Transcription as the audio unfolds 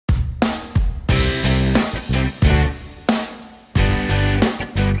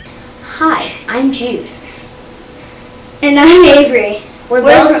Hi, I'm Jude. And I'm Avery. We're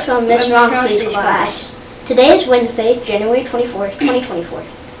both from Miss Roxy's class. Today is Wednesday, January 24th, 2024.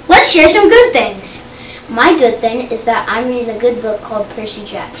 Let's share some good things. My good thing is that I'm reading a good book called Percy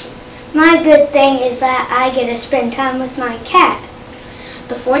Jackson. My good thing is that I get to spend time with my cat.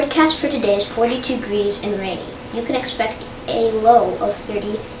 The forecast for today is 42 degrees and rainy. You can expect a low of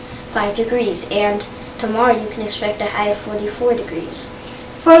 35 degrees, and tomorrow you can expect a high of 44 degrees.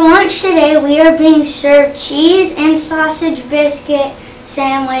 For lunch today, we are being served cheese and sausage biscuit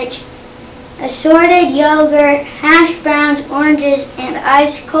sandwich, assorted yogurt, hash browns, oranges, and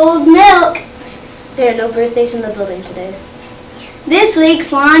ice cold milk. There are no birthdays in the building today. This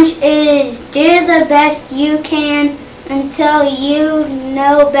week's lunch is do the best you can until you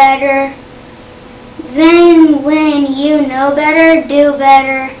know better. Then when you know better, do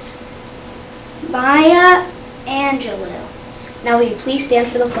better. Maya Angelou. Now will you please stand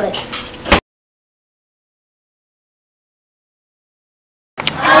for the pledge?